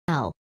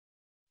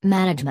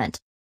management,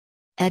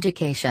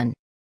 education,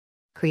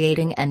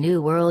 creating a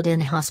new world in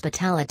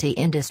hospitality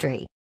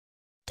industry.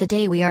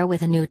 Today we are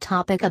with a new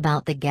topic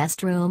about the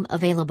guest room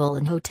available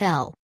in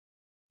hotel.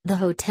 The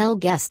hotel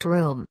guest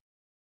room.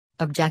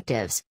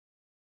 Objectives: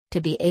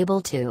 to be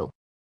able to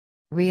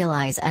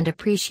realize and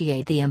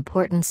appreciate the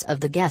importance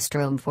of the guest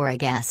room for a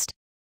guest.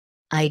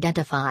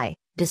 Identify,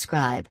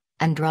 describe,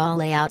 and draw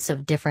layouts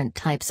of different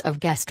types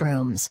of guest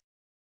rooms.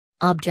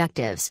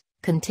 Objectives,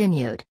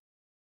 continued.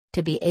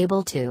 To be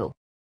able to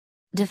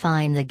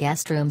define the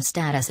guest room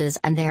statuses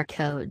and their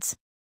codes.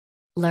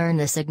 Learn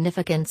the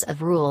significance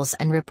of rules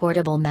and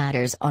reportable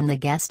matters on the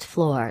guest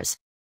floors.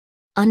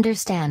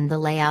 Understand the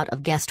layout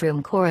of guest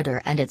room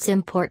corridor and its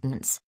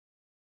importance.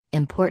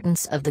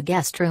 Importance of the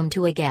guest room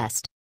to a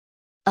guest.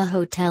 A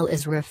hotel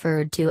is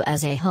referred to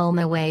as a home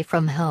away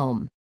from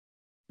home.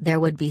 There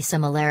would be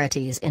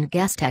similarities in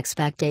guest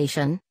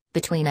expectation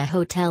between a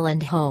hotel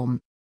and home.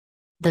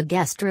 The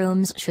guest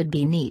rooms should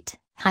be neat,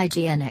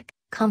 hygienic,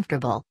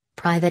 comfortable,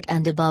 private,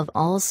 and above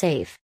all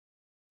safe.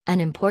 An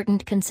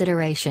important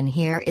consideration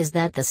here is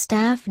that the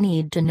staff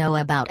need to know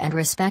about and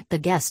respect the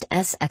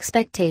guest's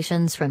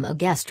expectations from a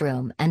guest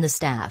room and the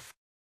staff.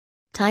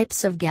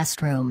 Types of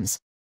guest rooms.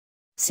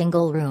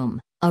 Single room,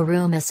 a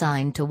room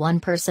assigned to one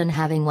person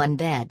having one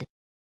bed.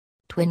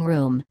 Twin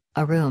room,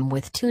 a room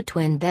with two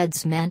twin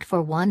beds meant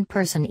for one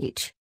person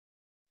each.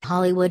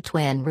 Hollywood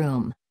twin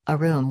room, a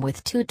room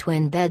with two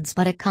twin beds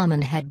but a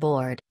common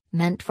headboard,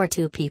 meant for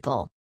two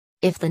people.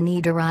 If the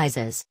need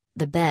arises,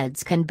 the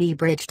beds can be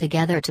bridged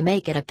together to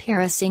make it appear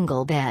a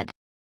single bed.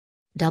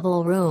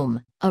 Double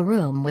room, a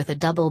room with a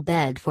double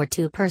bed for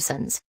two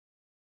persons.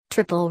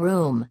 Triple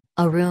room,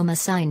 a room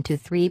assigned to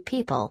three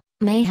people,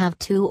 may have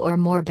two or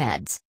more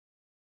beds.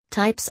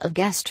 Types of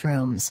guest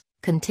rooms,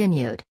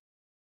 continued.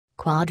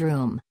 Quad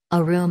room,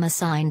 a room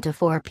assigned to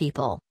four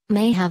people,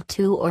 may have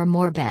two or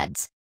more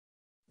beds.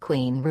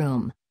 Queen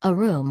room, a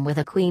room with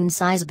a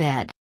queen-size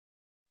bed.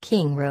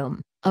 King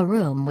room, a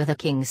room with a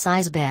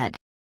king-size bed.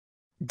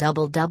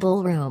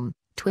 Double room,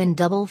 twin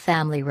double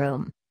family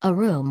room, a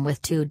room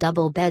with two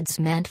double beds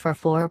meant for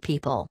four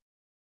people.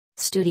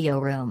 Studio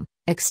room,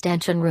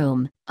 extension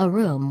room, a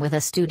room with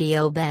a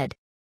studio bed.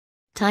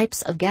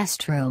 Types of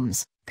guest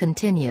rooms,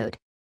 continued.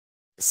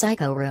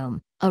 Psycho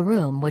room, a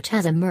room which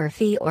has a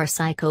Murphy or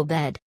Psycho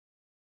bed.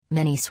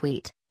 Mini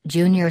suite,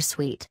 junior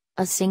suite,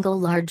 a single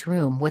large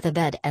room with a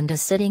bed and a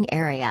sitting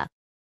area.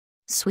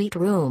 Suite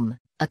room,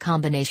 a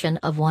combination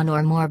of one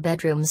or more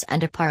bedrooms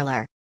and a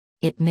parlor.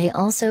 It may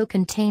also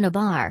contain a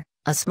bar,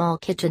 a small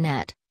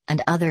kitchenette,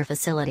 and other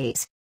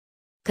facilities.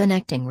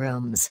 Connecting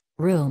rooms,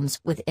 rooms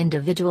with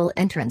individual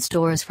entrance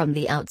doors from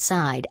the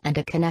outside and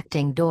a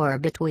connecting door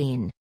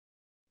between.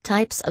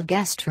 Types of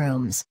guest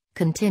rooms,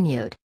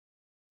 continued.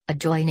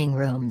 Adjoining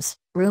rooms,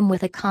 room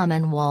with a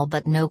common wall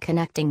but no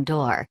connecting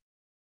door.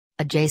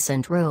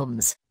 Adjacent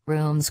rooms,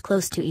 rooms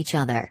close to each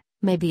other,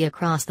 maybe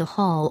across the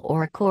hall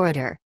or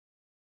corridor.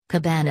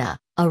 Cabana,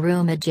 a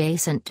room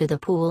adjacent to the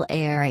pool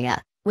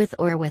area, with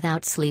or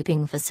without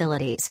sleeping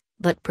facilities,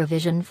 but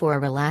provision for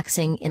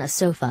relaxing in a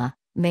sofa,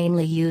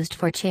 mainly used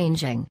for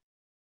changing.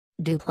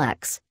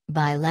 Duplex,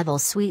 bi-level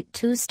suite,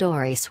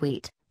 two-story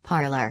suite,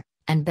 parlor,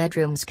 and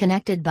bedrooms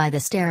connected by the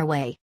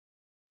stairway.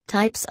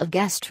 Types of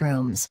guest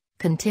rooms,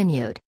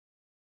 continued.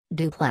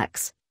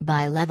 Duplex,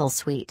 bi-level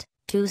suite,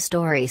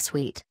 two-story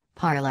suite,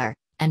 parlor,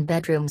 and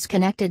bedrooms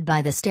connected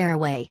by the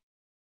stairway.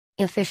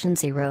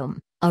 Efficiency room,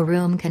 a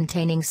room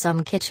containing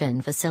some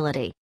kitchen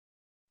facility.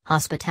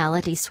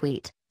 Hospitality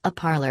suite, a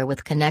parlor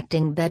with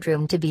connecting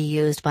bedroom to be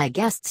used by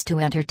guests to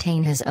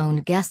entertain his own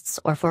guests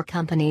or for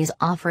companies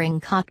offering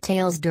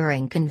cocktails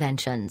during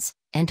conventions,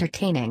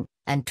 entertaining,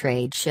 and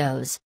trade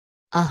shows.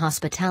 A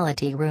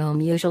hospitality room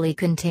usually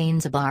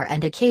contains a bar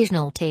and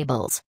occasional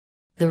tables.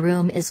 The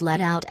room is let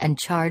out and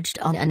charged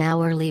on an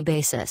hourly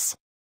basis.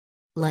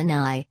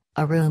 Lanai,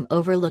 a room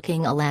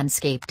overlooking a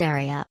landscaped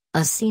area,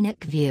 a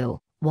scenic view,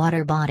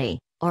 water body,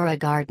 or a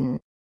garden.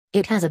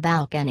 It has a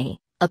balcony,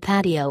 a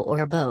patio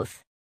or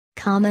both.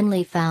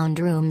 Commonly found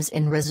rooms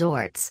in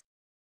resorts.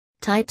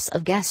 Types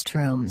of guest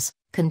rooms,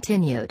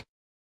 continued.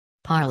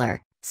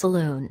 Parlor,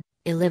 saloon,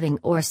 a living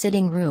or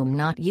sitting room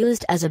not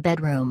used as a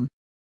bedroom.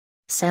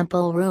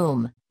 Sample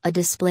room, a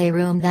display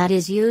room that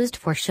is used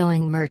for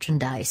showing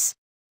merchandise.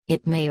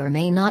 It may or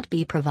may not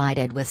be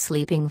provided with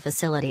sleeping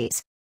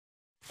facilities.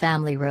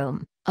 Family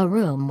room, a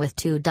room with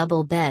two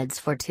double beds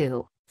for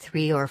 2,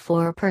 3 or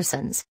 4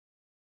 persons.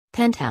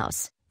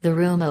 Penthouse, the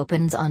room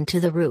opens onto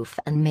the roof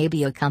and may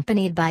be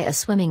accompanied by a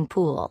swimming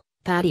pool,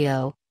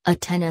 patio, a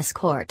tennis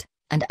court,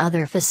 and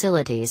other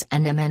facilities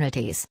and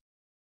amenities.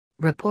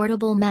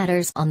 Reportable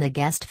matters on the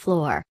guest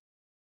floor.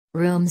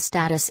 Room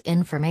status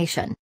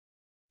information.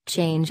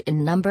 Change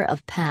in number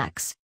of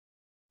packs.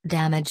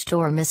 Damaged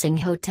or missing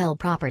hotel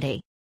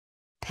property.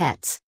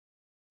 Pets.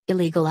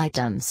 Illegal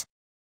items.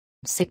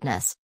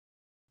 Sickness.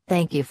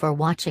 Thank you for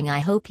watching. I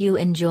hope you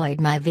enjoyed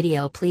my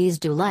video. Please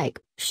do like,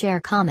 share,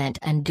 comment,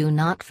 and do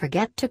not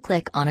forget to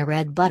click on a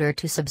red button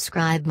to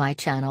subscribe my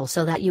channel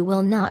so that you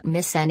will not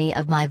miss any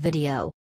of my video.